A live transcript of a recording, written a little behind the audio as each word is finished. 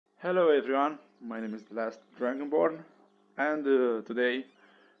Hello everyone, my name is the Last Dragonborn, and today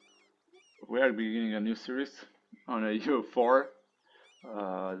we are beginning a new series on a EU4,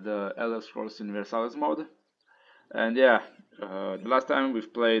 the Elder Scrolls Universalis mode. And yeah, the last time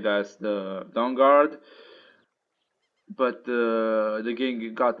we've played as the Dawn Guard, but the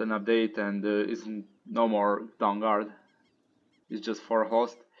game got an update and isn't no more Dawn Guard. It's just for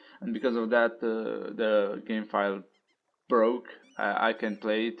host, and because of that, the game file broke. I can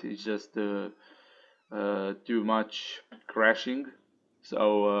play it. It's just too much crashing,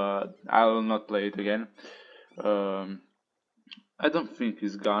 so I will not play it again. I don't think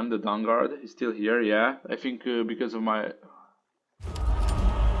he's gone. The Dawn Guard is still here. Yeah, I think because of my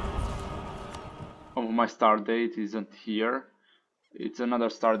start date isn't here. It's another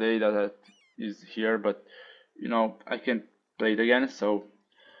start date that is here, but you know I can't play it again. So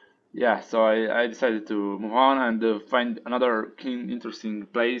yeah, so I decided to move on and find another interesting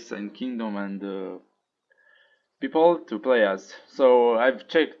place and kingdom and people to play as. So I've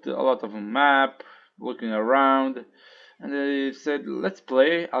checked a lot of a map, looking around, and they said let's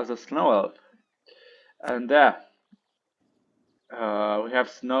play as a Snow Elf. And we have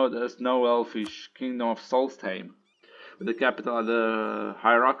the Snow Elfish kingdom of Solstheim, with the capital at the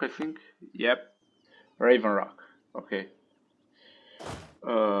High Rock, I think. Yep, Raven Rock. Okay.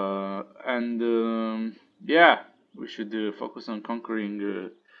 And yeah, we should focus on conquering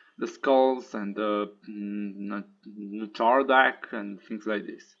the skulls and the Chardak and things like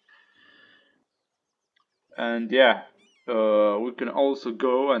this. And yeah, we can also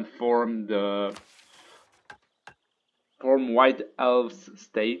go and form White Elves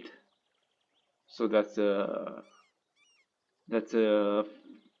state. So that's a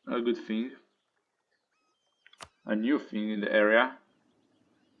good thing, a new thing in the area.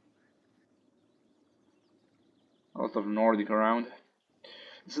 A lot of Nordic around.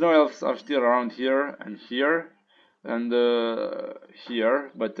 The Snow Elves are still around here and here and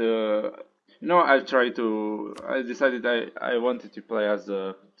here, but you know, I decided I wanted to play as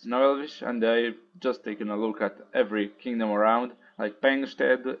Snow Elvish, and I just taken a look at every kingdom around, like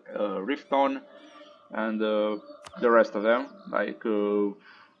Pengstead, Rifton, and the rest of them, like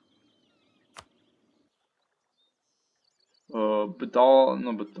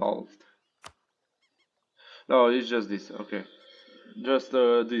Betalst. No, it's just this. Okay, just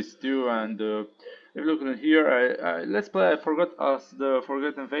these two, and if you look in here, let's play. I forgot us the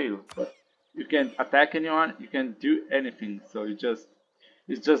Forgotten Vale, but you can't attack anyone, you can't do anything, so it's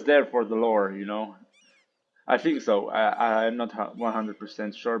just there for the lore, you know. I think so. I'm not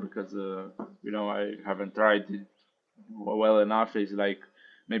 100% sure because you know, I haven't tried it well enough. It's like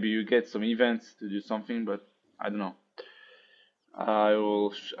maybe you get some events to do something, but I don't know.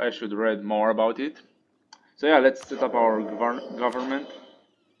 I should read more about it. So yeah, let's set up our government.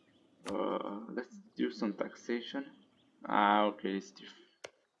 Let's do some taxation. Okay, let's do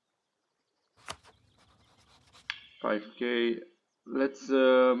 5k. Let's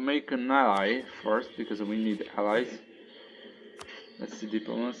make an ally first because we need allies. Let's see,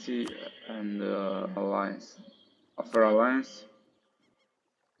 diplomacy and alliance. Offer alliance.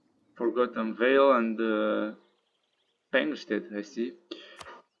 Forgotten Vale and Pengstead, I see.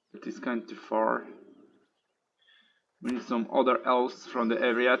 It is kind of too far. We need some other elves from the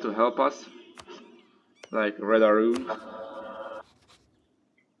area to help us, like Red Aroon.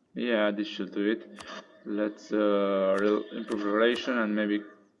 Yeah, this should do it. Let's improve relation and maybe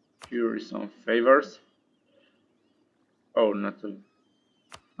cure some favors. Oh, not a...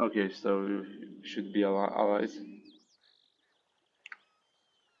 Okay, so we should be allies.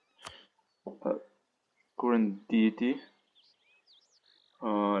 Current deity.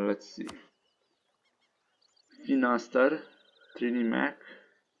 Let's see. Finastar, Trinimac,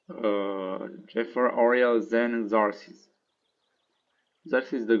 Jeffar, Oriel, Zen, and Zarsis.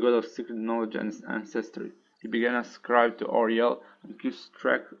 Zarsis is the god of secret knowledge and ancestry. He began as scribe to Oriel and keeps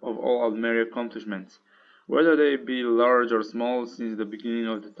track of all Almeri accomplishments, whether they be large or small since the beginning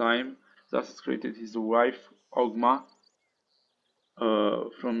of the time. Zarsis created his wife, Ogma,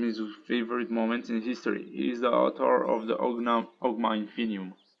 from his favorite moments in history. He is the author of the Ogma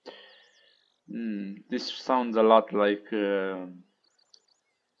Infinium. This sounds a lot like...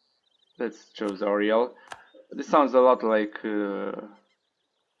 let's choose Ariel. This sounds a lot like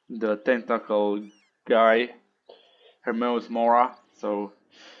the tentacle guy, Hermeus Mora, so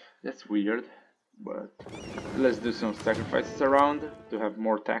that's weird. But let's do some sacrifices around to have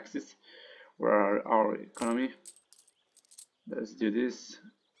more taxes for our economy. Let's do this.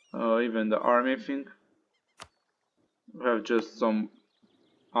 Even the army thing. We have just some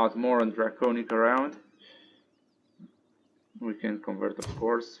Outmore and Draconic around. We can convert, of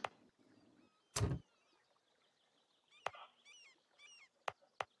course.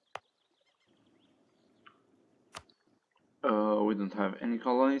 We don't have any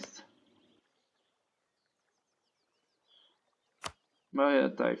colonists.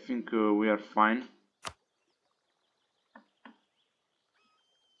 But I think we are fine.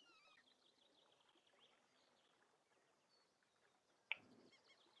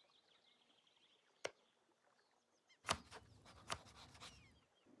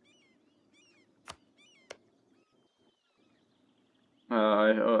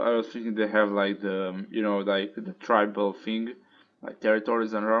 I was thinking they have like the, you know, like the tribal thing, like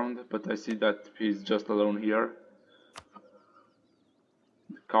territories around, but I see that he's just alone here.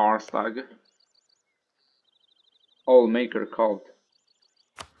 Karstag. All Maker cult.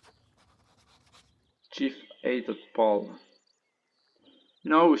 Chief 8 of Paul.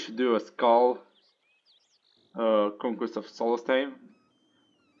 No, we should do a skull. Conquest of Solstheim.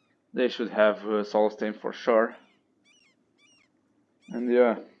 They should have Solstheim for sure. And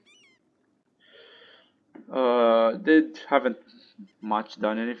yeah, they haven't much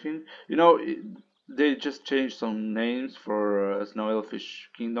done anything. You know, they just changed some names for Snow Elfish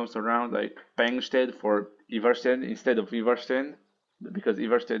kingdoms around, like Pengstead for Ivarstead instead of Ivarstead, because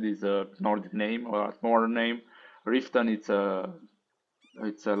Ivarstead is a Nordic name or a modern name. Riften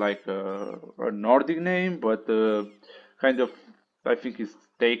it's like a Nordic name, but kind of I think it's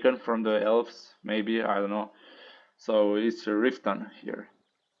taken from the elves, maybe, I don't know. So it's Riften here.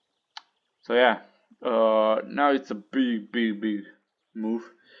 So yeah, now it's a big move.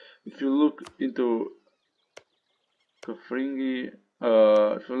 If you look into Kofringi,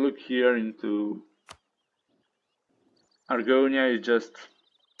 if you look here into Argonia, it's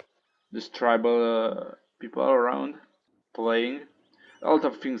just tribal people around playing. A lot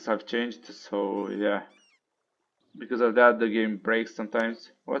of things have changed, so yeah. Because of that, the game breaks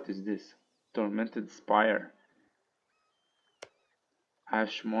sometimes. What is this? Tormented Spire.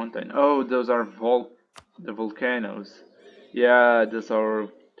 Ash Mountain. Oh, those are the volcanoes. Yeah, those are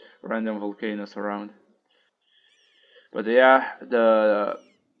random volcanoes around. But yeah, the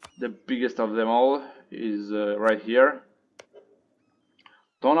biggest of them all is right here.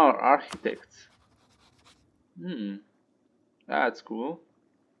 Tonal Architects. That's cool.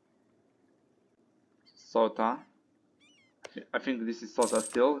 Sota. I think this is Sota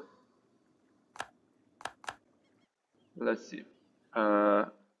still. Let's see.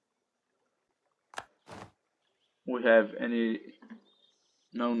 We have any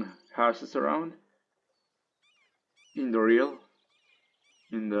known houses around? In the real?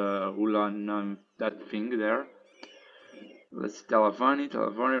 In the Ulan, that thing there. Let's see, Talavani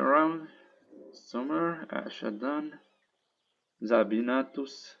around. Summer, Ashadan,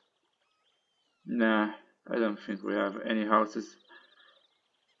 Zabinatus. Nah, I don't think we have any houses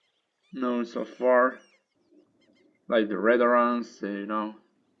known so far. Like the Redorans, you know.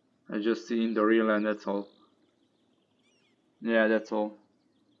 I just see in the real and that's all. Yeah, that's all.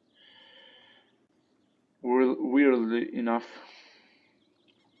 Weirdly enough.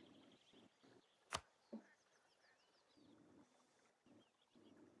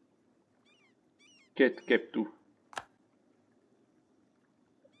 Ket Keptu.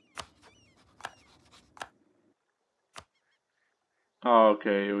 Oh,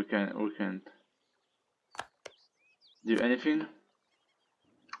 okay, we can't do anything.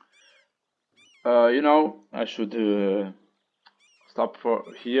 You know, I should stop for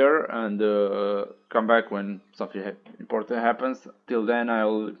here and come back when something important happens. Till then,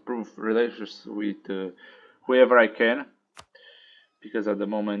 I'll improve relations with whoever I can, because at the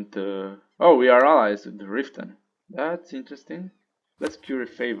moment, oh, we are allies with the Riften. That's interesting. Let's curry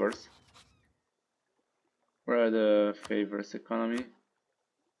favors. Where are the favors economy?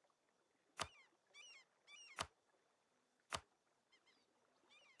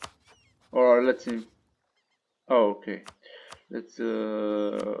 Or let's see. Oh, okay. Let's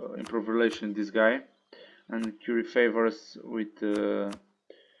improve relation with this guy and curry favors with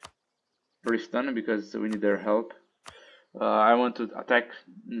Riften because we need their help. I want to attack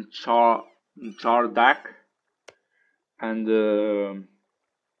Chardak and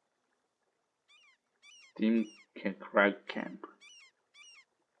Team Crag Camp.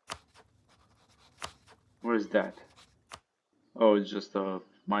 Where's that? Oh, it's just a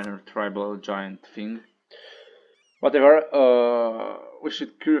minor tribal giant thing. Whatever, we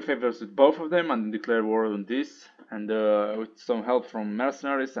should curry favors with both of them and declare war on this, and with some help from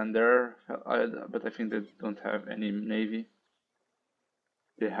mercenaries and their, but I think they don't have any navy.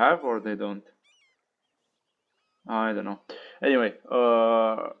 They have or they don't? I don't know. Anyway,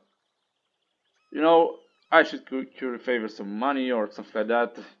 you know, I should curry favor some money or something like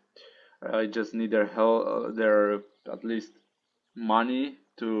that. I just need their help, their at least money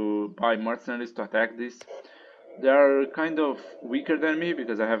to buy mercenaries to attack this. They are kind of weaker than me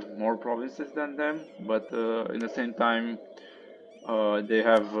because I have more provinces than them, but in the same time, they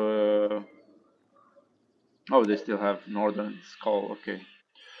have. Oh, they still have Northern Skull. Okay,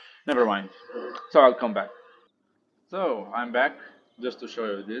 never mind. So I'll come back. So I'm back just to show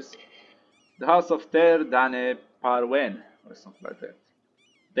you this. The House of Ter Dane Parwen, or something like that.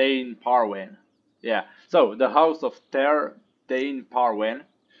 Dane Parwen. Yeah. So the House of Ter Dane Parwen,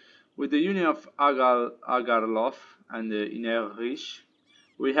 with the union of Agarloth and Inerich,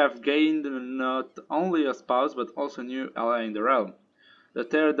 we have gained not only a spouse but also a new ally in the realm. The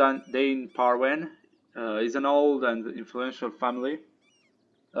Ter Dane Parwen is an old and influential family,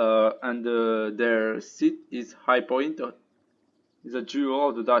 and their seat is High Point, is a jewel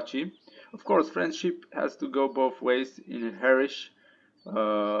of the duchy. Of course, friendship has to go both ways. In Herish,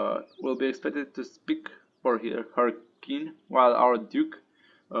 will be expected to speak for her kin, while our duke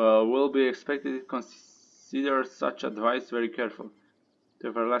will be expected to consider such advice very careful. The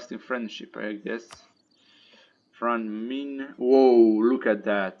everlasting friendship, I guess. Fran Min. Whoa, look at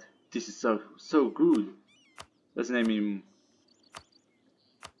that. This is so good. Let's name him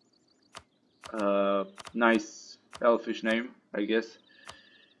nice elfish name, I guess.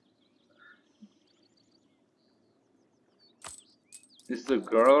 This is a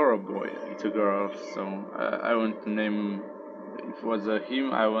girl or a boy? It's a girl, so I want to name. If it was a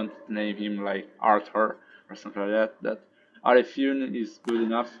him, I want to name him like Arthur or something like that. That Arifune is good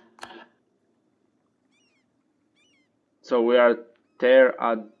enough. So we are there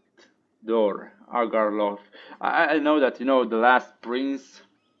at door, Agarloth. I know that the last prince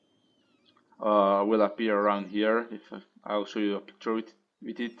will appear around here. If I'll show you a picture with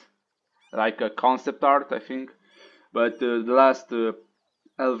it, like a concept art, I think. But the last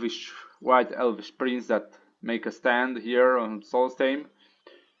white elvish prince that make a stand here on Solstheim,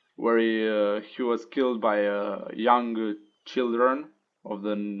 where he was killed by young children of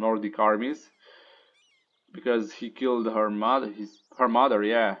the Nordic armies because he killed her mother,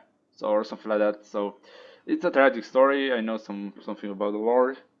 yeah, so or something like that. So it's a tragic story. I know something about the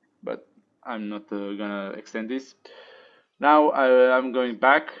lore, but I'm not gonna extend this. Now I'm going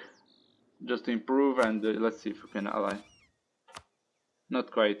back just to improve, and let's see if we can ally.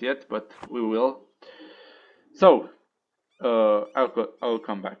 Not quite yet, but we will. So I'll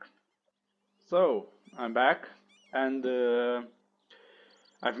come back. So I'm back, and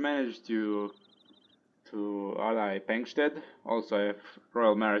I've managed to ally Pengsted. Also, I've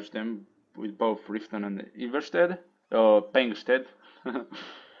royal marriage them with both Riften and Iversted. Pengsted.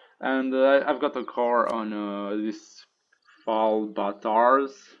 And I've got a core on this Fall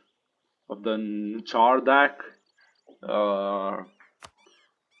Batars of the Chardak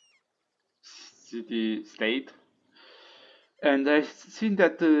city state, and I've seen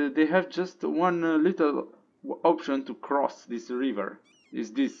that they have just one little option to cross this river.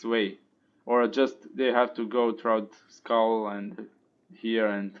 Is this way, or just they have to go throughout Skull and here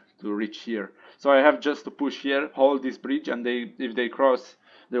and to reach here. So I have just to push here, hold this bridge, and if they cross,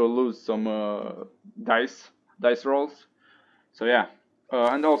 they will lose some dice rolls. So yeah,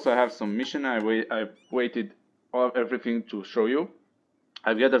 and also I have some mission. I waited everything to show you.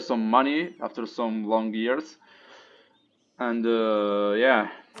 I've gathered some money after some long years, and yeah,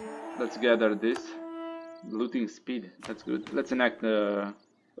 let's gather this. Looting speed, that's good. Let's enact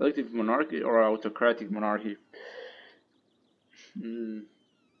elective monarchy or autocratic monarchy.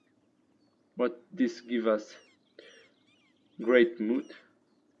 What this give us? Great mood.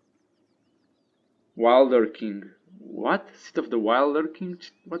 Wilder King. What? Seat of the Wilder King?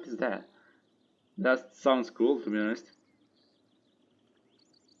 What is that? That sounds cool, to be honest.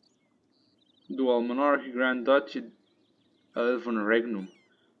 Dual monarchy, Grand Duchy, Elven Regnum.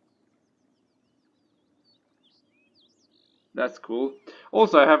 That's cool.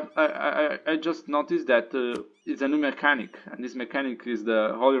 Also, I just noticed that it's a new mechanic, and this mechanic is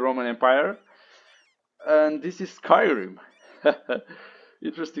the Holy Roman Empire, and this is Skyrim.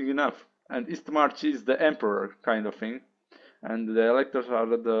 Interesting enough. And Eastmarch is the Emperor kind of thing, and the electors are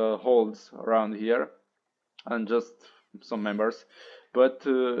the holds around here, and just some members. But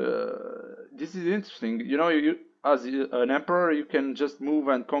this is interesting. You as an emperor, you can just move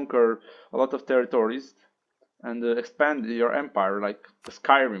and conquer a lot of territories and expand your empire like the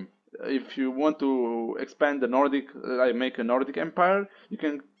Skyrim. If you want to expand the Nordic, make a Nordic empire, you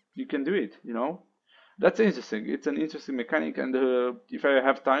can do it. That's interesting. It's an interesting mechanic, and if I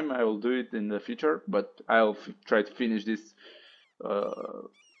have time, I will do it in the future. But I'll try to finish this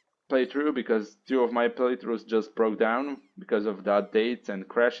playthrough because 2 of my playthroughs just broke down because of the updates and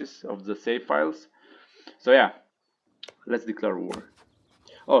crashes of the save files. So yeah, let's declare war.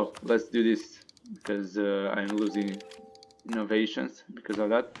 Oh, let's do this because I'm losing innovations because of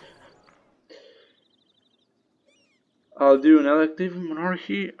that. I'll do an elective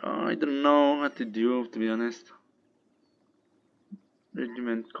monarchy. I don't know what to do, to be honest.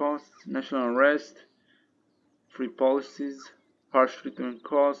 Regiment costs, national unrest, free policies, harsh treatment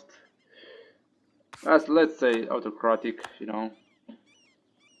cost. As let's say autocratic, you know.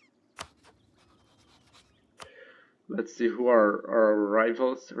 Let's see who are our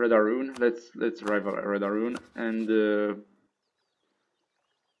rivals. Red Arun. Let's rival Red Arun and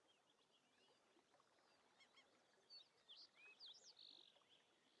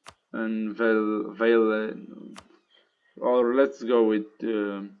Vale, or let's go with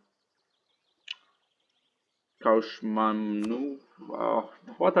Kaushmanu.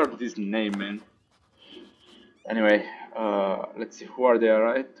 What are these names, man? Anyway, let's see who are they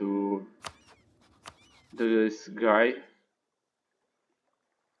alright to this guy.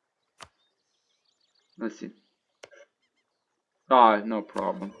 Let's see. No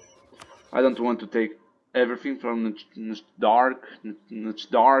problem. I don't want to take everything from Dark,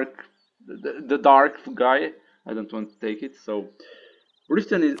 the dark guy. I don't want to take it. So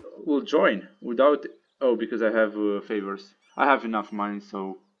Riften will join without. Oh, because I have favors. I have enough money,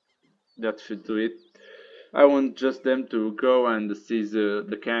 so that should do it. I want just them to go and seize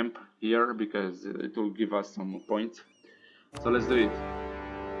the camp here because it will give us some points. So let's do it.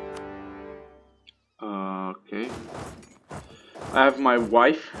 Okay. I have my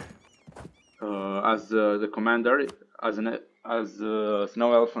wife as the commander, as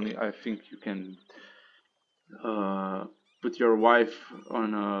Snow Elf. I think you can put your wife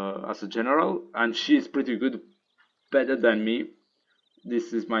on as a general, and she is pretty good, better than me.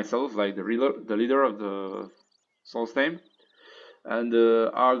 This is myself, like the leader of the Solstheim, and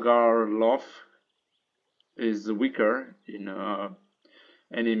Agarlof is weaker in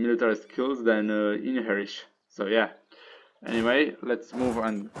any military skills than Inherish. So yeah. Anyway, let's move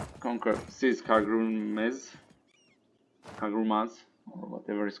and conquer seize Kagrumas, or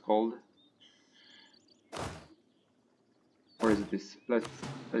whatever it's called. Or is it this? Let's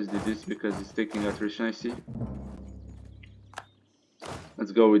do this because it's taking attrition, I see.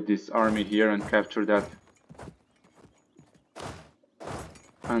 Let's go with this army here and capture that.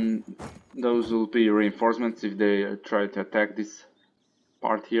 And those will be reinforcements if they try to attack this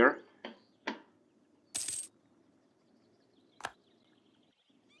part here.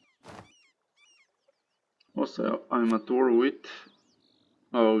 Also, I'm at war with.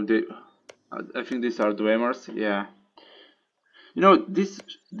 Oh, I think these are Dwemer. Yeah. You know, this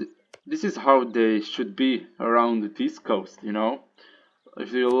is how they should be around this coast. You know,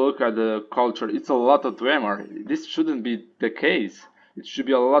 if you look at the culture, it's a lot of Dwemer. This shouldn't be the case. It should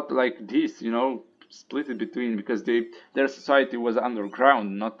be a lot like this. You know, split it between because their society was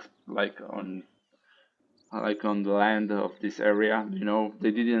underground, not like on the land of this area. You know,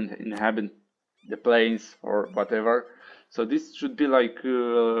 they didn't inhabit the plains or whatever. So this should be like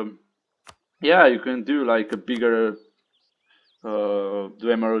yeah, you can do like a bigger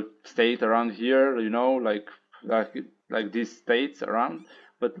Dwemer state around here, you know, like these states around,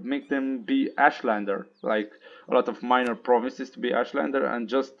 but make them be Ashlander, like a lot of minor provinces to be Ashlander and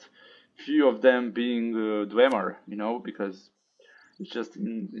just few of them being Dwemer, you know, because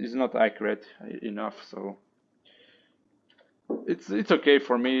it's not accurate enough. So it's okay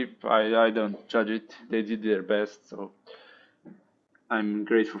for me. I don't judge it. They did their best, so I'm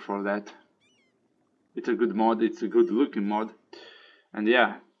grateful for that. It's a good mod. It's a good looking mod, and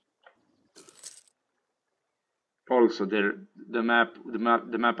yeah. Also, the map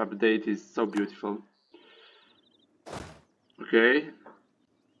update is so beautiful. Okay,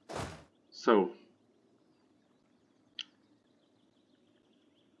 so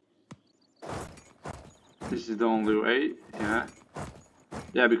this is the only way.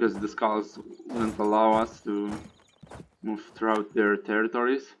 Yeah, because the skulls wouldn't allow us to move throughout their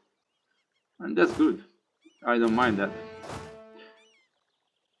territories, and that's good. I don't mind that.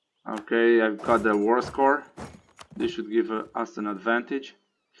 Okay, I've got the war score. This should give us an advantage.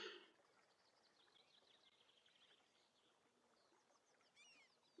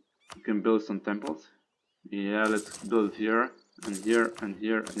 You can build some temples. Yeah, let's build here and here and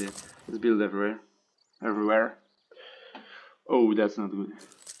here and here. Let's build everywhere. Oh, that's not good.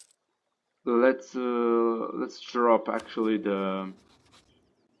 Let's drop actually the.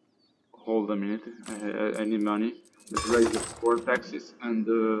 Hold a minute. I need money. Let's raise the export taxes and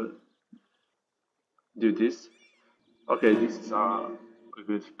do this. Okay, this is a a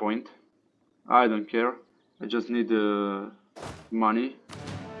good point. I don't care. I just need money.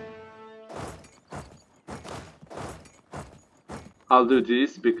 I'll do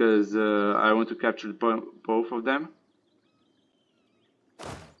this because I want to capture both of them.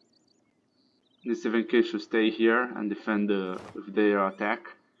 This 7k should stay here and defend if they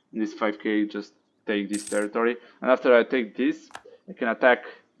attack. And this 5k just take this territory. And after I take this, I can attack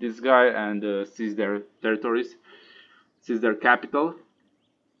this guy and seize their territories, seize their capital.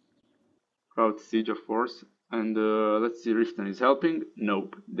 Crowd siege, of course. And let's see, Riften is helping.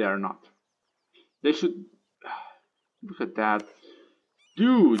 Nope, they are not. They should. Look at that.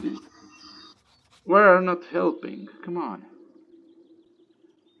 Dude! Why are not helping? Come on.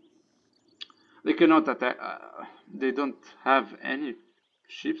 They cannot attack. They don't have any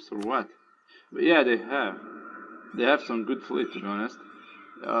ships or what? But yeah, they have. They have some good fleet, to be honest.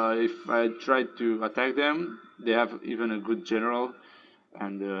 If I try to attack them, they have even a good general,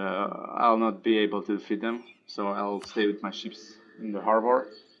 and I'll not be able to defeat them. So I'll stay with my ships in the harbor.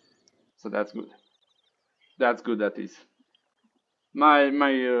 So that's good. That's good. That is. My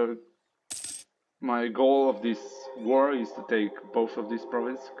goal of this war is to take both of these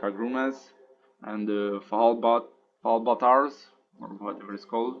provinces, Kagrumas and Falbatars, or whatever it's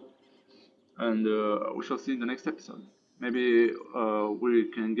called. And we shall see in the next episode. Maybe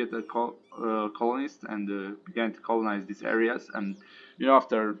we can get a colonist and begin to colonize these areas. And you know,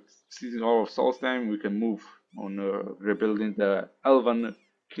 after seizing all of Solstheim, we can move on rebuilding the elven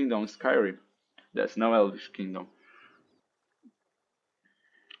kingdom Skyrim, the Snow Elvish kingdom.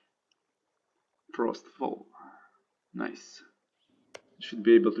 Frostfall, nice. Should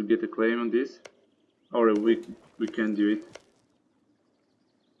be able to get a claim on this, or we can do it.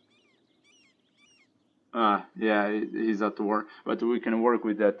 Yeah, he's at war, but we can work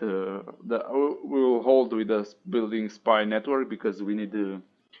with that. We will hold with the building spy network because we need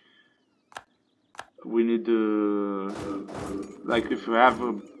like if we have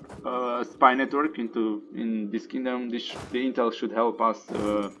a spy network in this kingdom, the intel should help us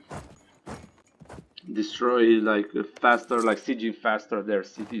destroy like faster, like sieging faster their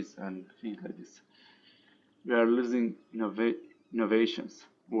cities and things like this. We are losing innovations.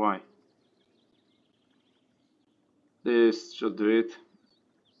 Why? This should do it.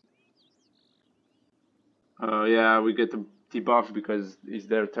 Yeah, we get a debuff because it's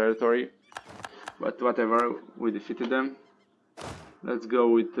their territory. But whatever, we defeated them. Let's go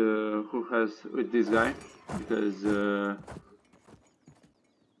with with this guy because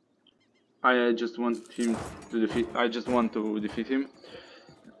I just want him to defeat. I just want to defeat him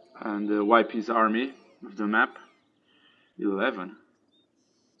and wipe his army of the map. 11.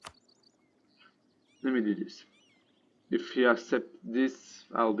 Let me do this. If he accepts this,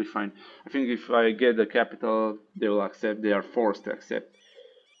 I'll be fine. I think if I get the capital, they will accept. They are forced to accept.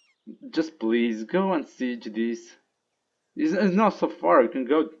 Just please go and siege this. It's not so far. You can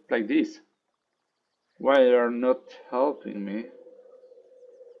go like this. Why are you not helping me?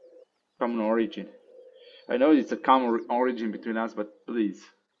 Common origin. I know it's a common origin between us, but please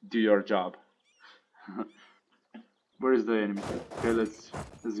do your job. Where is the enemy? Okay, let's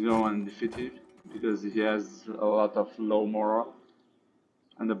go and defeat him because he has a lot of low morale.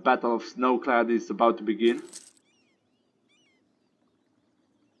 And the Battle of Snowclad is about to begin.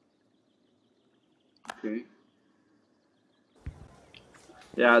 Okay.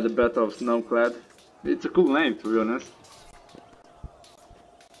 Yeah, the Battle of Snowclad. It's a cool name, to be honest.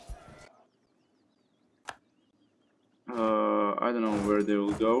 I don't know where they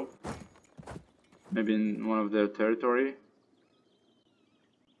will go. Maybe in one of their territory.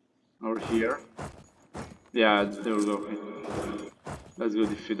 Or here. Yeah, they will go. Let's go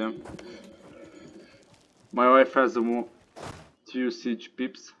defeat them. My wife has 2 siege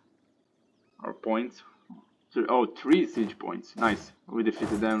pips. Or points. Oh, 3 siege points. Nice. We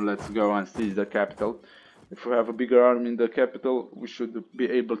defeated them. Let's go and seize the capital. If we have a bigger army in the capital, we should be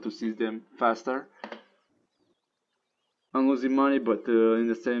able to seize them faster. I'm losing money, but in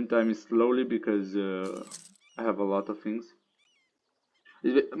the same time it's slowly because I have a lot of things.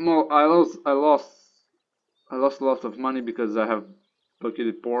 I lost a lot of money because I have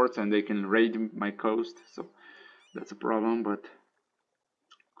blockaded ports and they can raid my coast, so that's a problem. But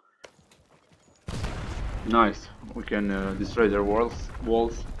nice, we can destroy their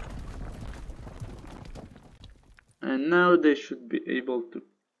walls, and now they should be able to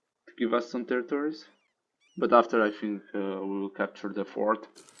give us some territories. But after, I think we will capture the fort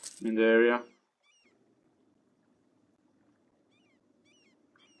in the area.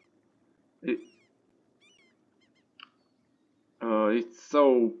 It's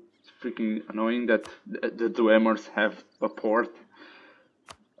so freaking annoying that the Dwemer have a port.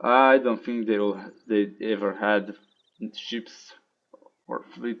 I don't think they ever had ships or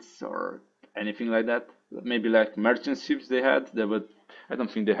fleets or anything like that. Maybe like merchant ships they had, but I don't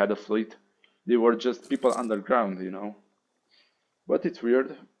think they had a fleet. They were just people underground, you know. But it's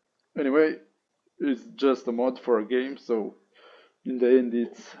weird. Anyway, it's just a mod for a game, so in the end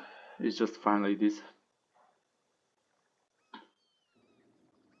it's just fine like this.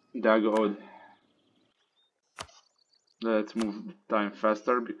 Dagod. Let's move time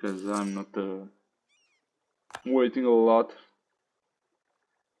faster because I'm not waiting a lot.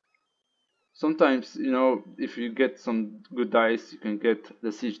 Sometimes, you know, if you get some good dice, you can get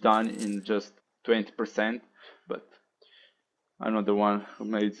the siege done in just 20%, but I'm not the one who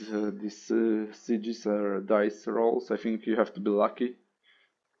made these sieges or dice rolls. I think you have to be lucky.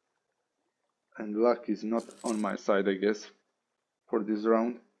 And luck is not on my side, I guess, for this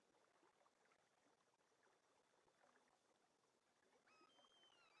round.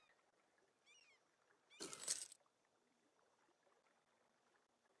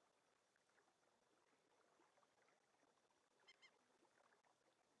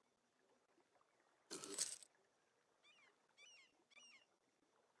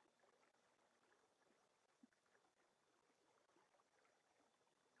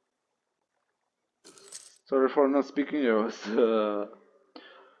 Sorry for not speaking, I was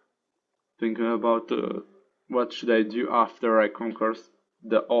thinking about what should I do after I conquer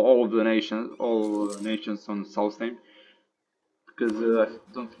all the nations on Solstheim, because I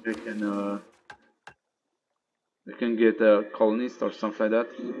don't think I can get a colonist or something like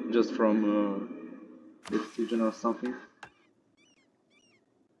that just from decision or something.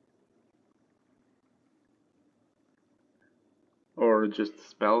 Or just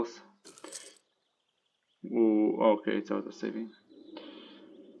spells. Ooh, okay, it's auto saving.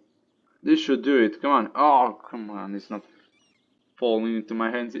 This should do it. Come on. Oh, come on. It's not falling into my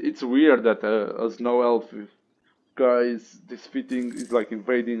hands. It's weird that a Snow Elf guy is defeating, is like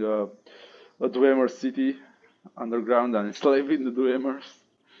invading a Dwemer city underground and enslaving the Dwemers.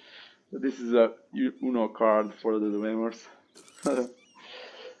 This is a Uno card for the Dwemers.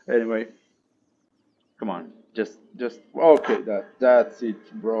 Anyway, come on. Just okay. That's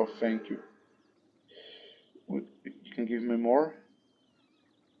it, bro. Thank you. You can give me more?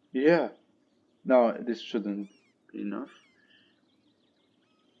 Yeah. No, this shouldn't be enough.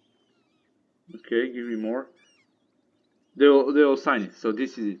 Okay, give me more. They'll sign it. So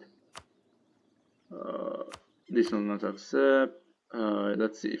this is it. This will not accept.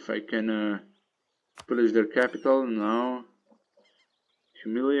 Let's see if I can pillage their capital. No.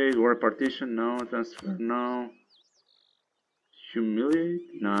 Humiliate. War partition. No. Transfer. No.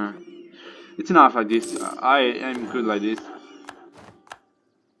 Humiliate. Nah. It's enough like this. I am good like this.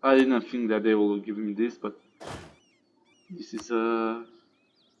 I didn't think that they will give me this, but this is a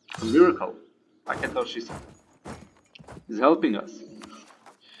miracle. I can tell she's helping us.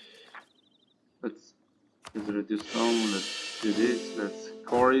 Let's reduce some. Let's do this. Let's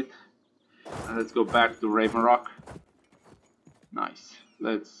core it, and let's go back to Raven Rock. Nice.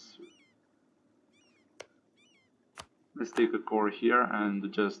 Let's take a core here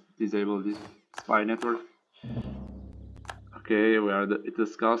and just disable this spy network. Okay, we are at the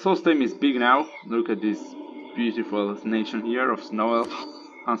skull. Solstheim is big now. Look at this beautiful nation here of Snow Elf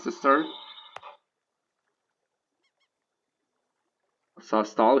ancestor.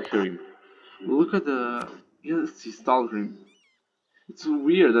 Stalgrim. Look at the Stalgrim. It's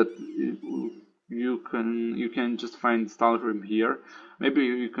weird that you can just find Stalgrim here. Maybe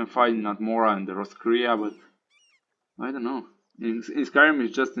you can find Nadmora and the Roscrea, but I don't know. In Skyrim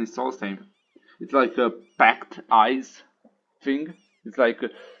it's just in Solstheim. It's like a packed ice thing. It's like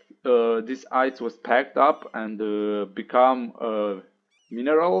this ice was packed up and become a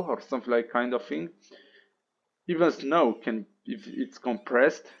mineral or something like kind of thing. Even snow can, if it's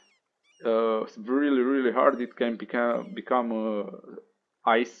compressed really hard, it can become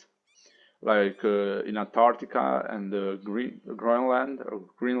ice, like in Antarctica and Greenland or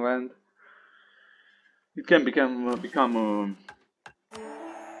Greenland. It can become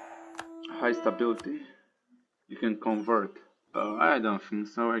high stability. You can convert. I don't think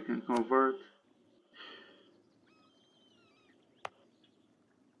so. I can convert.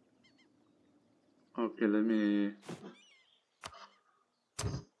 Okay, let me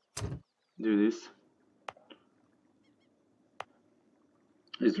do this.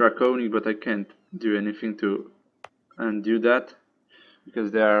 It's draconic, but I can't do anything to undo that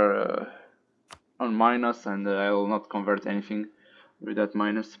because they are on minus, and I will not convert anything with that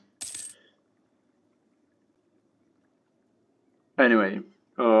minus. Anyway,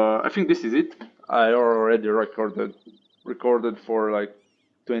 I think this is it. I already recorded for like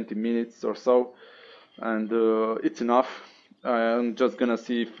 20 minutes or so, and it's enough. I'm just gonna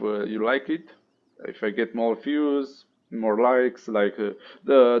see if you like it, if I get more views, more likes. Like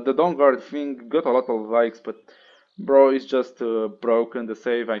the downguard thing got a lot of likes, but bro, it's just broken the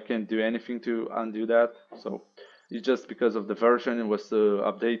save. I can't do anything to undo that. So it's just because of the version it was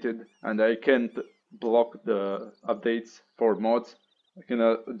updated, and I can't block the updates for mods. I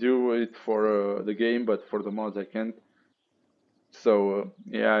can do it for the game, but for the mods I can't. So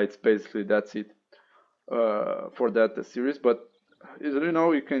yeah, it's basically that's it for that series. But you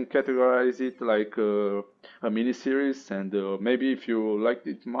know, you can categorize it like a mini series, and maybe if you liked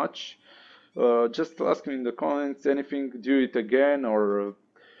it much, just ask me in the comments anything, do it again, or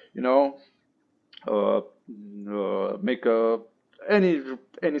you know, make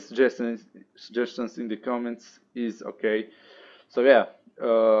any suggestions in the comments is okay. So yeah,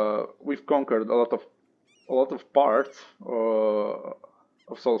 we've conquered a lot of parts of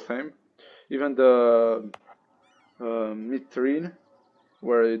Solstheim, even the Mithrine,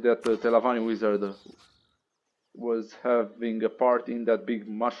 where that Telavani wizard was having a part in that big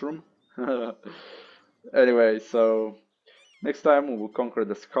mushroom. Anyway, so next time we will conquer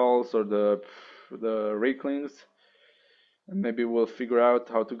the skulls or the rakelings, and maybe we'll figure out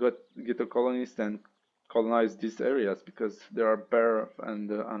how to get a colonist and colonize these areas, because they are bare and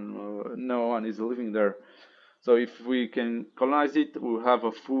no one is living there. So if we can colonize it, we'll have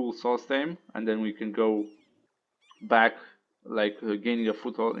a full Solstheim, and then we can go back, like gaining a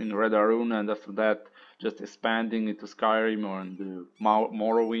foothold in Red Aruna, and after that just expanding into Skyrim or in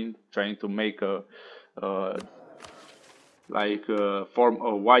Morrowind, trying to make a form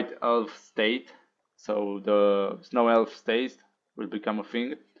a white elf state. So the Snow Elf state will become a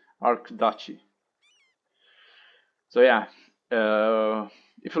thing, Archduchy. So yeah,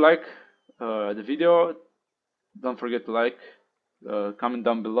 if you like the video, don't forget to like, comment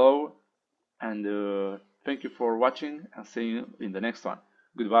down below, and thank you for watching, and see you in the next one.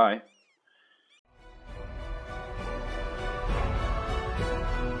 Goodbye.